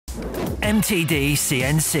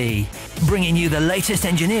MTDCNC, bringing you the latest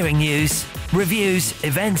engineering news, reviews,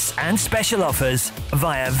 events and special offers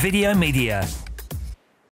via video media.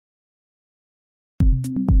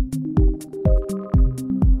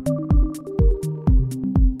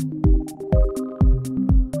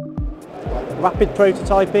 Rapid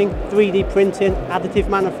prototyping, 3D printing, additive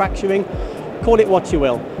manufacturing, call it what you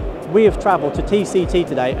will. We have travelled to TCT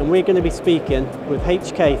today and we're going to be speaking with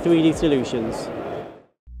HK 3D Solutions.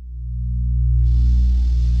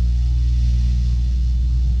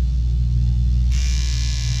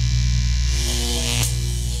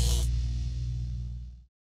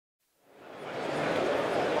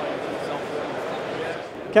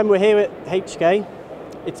 Ken, we're here at HK.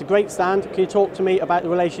 It's a great stand. Can you talk to me about the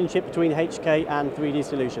relationship between HK and 3D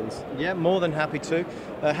Solutions? Yeah, more than happy to.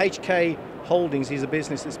 HK Holdings is a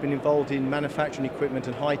business that's been involved in manufacturing equipment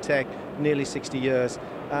and high tech nearly 60 years.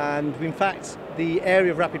 And in fact, the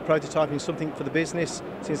area of rapid prototyping is something for the business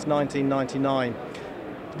since 1999.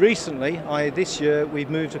 Recently, this year, we've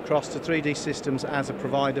moved across to 3D Systems as a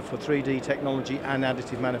provider for 3D technology and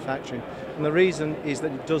additive manufacturing. And the reason is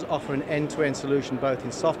that it does offer an end-to-end solution both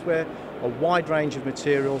in software, a wide range of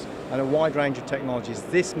materials and a wide range of technologies.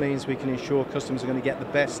 This means we can ensure customers are going to get the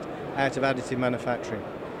best out of additive manufacturing.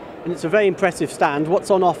 And it's a very impressive stand. What's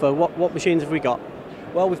on offer? What machines have we got?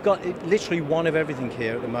 Well, we've got literally one of everything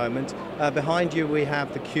here at the moment. Behind you we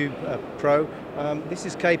have the Cube Pro. This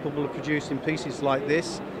is capable of producing pieces like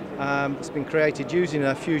this. It's been created using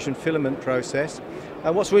a fusion filament process.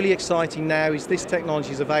 What's really exciting now is this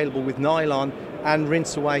technology is available with nylon and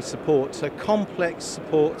rinse away support. So complex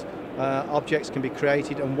support objects can be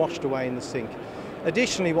created and washed away in the sink.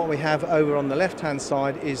 Additionally, what we have over on the left-hand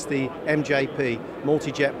side is the MJP,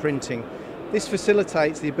 multi-jet printing. This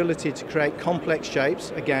facilitates the ability to create complex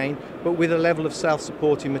shapes, again, but with a level of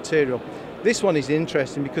self-supporting material. This one is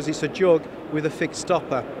interesting because it's a jug with a fixed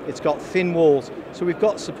stopper. It's got thin walls, so we've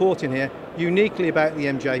got support in here. Uniquely about the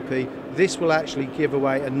MJP, this will actually give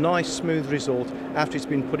away a nice smooth result after it's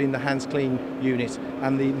been put in the hands clean unit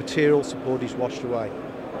and the material support is washed away.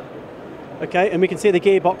 Okay, and we can see the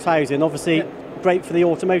gearbox housing, obviously great for the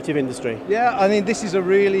automotive industry. Yeah, I mean this is a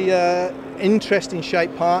really interesting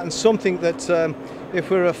shaped part and something that if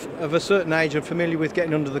we're of a certain age and familiar with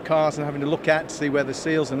getting under the cars and having to look at to see where the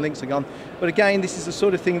seals and links are gone. But again, this is the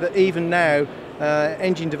sort of thing that even now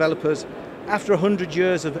engine developers, after 100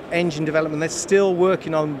 years of engine development, they're still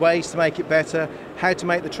working on ways to make it better, how to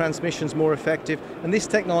make the transmissions more effective, and this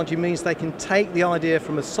technology means they can take the idea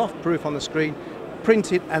from a soft proof on the screen,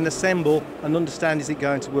 print it and assemble and understand is it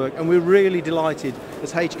going to work. And we're really delighted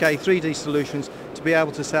as HK 3D Solutions to be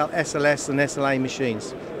able to sell SLS and SLA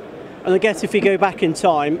machines. And I guess if you go back in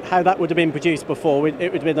time, how that would have been produced before, it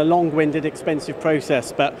would have been a long-winded, expensive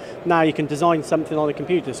process, but now you can design something on a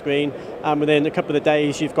computer screen and within a couple of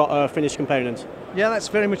days you've got a finished component. Yeah, that's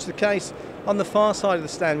very much the case. On the far side of the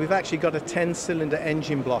stand, we've actually got a 10-cylinder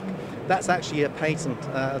engine block. That's actually a patent.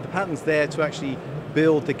 The patent's there to actually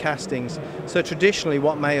build the castings. So traditionally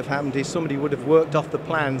what may have happened is somebody would have worked off the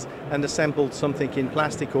plans and assembled something in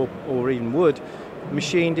plastic or even wood,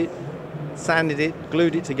 machined it, sanded it,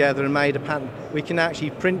 glued it together and made a pattern. We can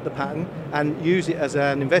actually print the pattern and use it as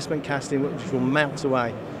an investment casting which will melt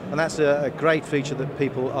away. And that's a great feature that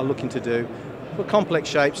people are looking to do for complex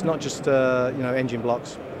shapes, not just engine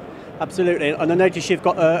blocks. Absolutely, and I notice you've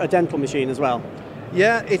got a dental machine as well.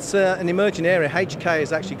 Yeah, it's an emerging area. HK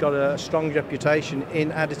has actually got a strong reputation in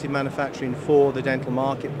additive manufacturing for the dental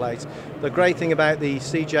marketplace. The great thing about the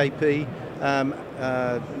CJP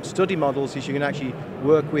study models is you can actually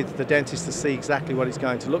work with the dentist to see exactly what it's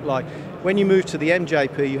going to look like. When you move to the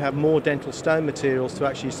MJP, you have more dental stone materials to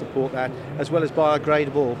actually support that, as well as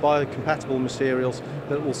biodegradable, biocompatible materials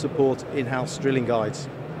that will support in-house drilling guides.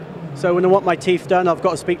 So when I want my teeth done, I've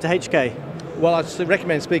got to speak to HK? Well, I'd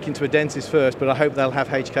recommend speaking to a dentist first, but I hope they'll have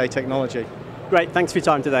HK technology. Great, thanks for your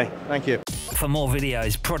time today. Thank you. For more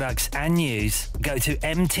videos, products and news, go to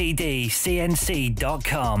mtdcnc.com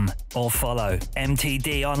or follow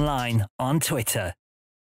MTD Online on Twitter.